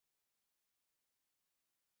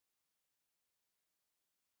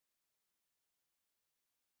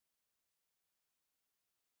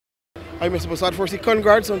Hi, Mr. Persaud. Firstly,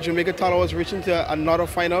 congrats on Jamaica Tallawahs reaching to another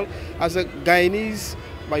final. As a Guyanese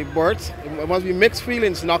by birth, it must be mixed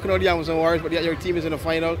feelings knocking out the Amazon Warriors, but yet your team is in the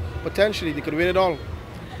final. Potentially, they could win it all.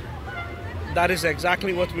 That is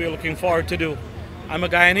exactly what we're looking forward to do. I'm a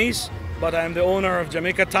Guyanese, but I'm the owner of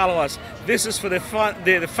Jamaica Tallawahs. This is for the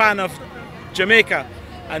fan of Jamaica,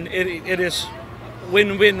 and it is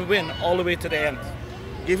win-win-win all the way to the end.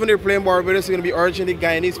 Given they're playing Barbados, they're going to be urging the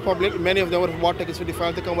Guyanese public. Many of them would have bought tickets for the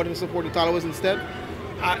final to come out and support the Tallawahs instead.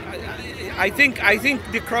 I think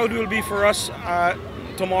the crowd will be for us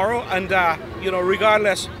tomorrow, and you know,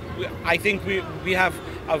 regardless, I think we have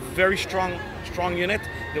a very strong unit.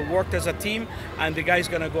 They worked as a team, and the guy's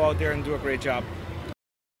going to go out there and do a great job.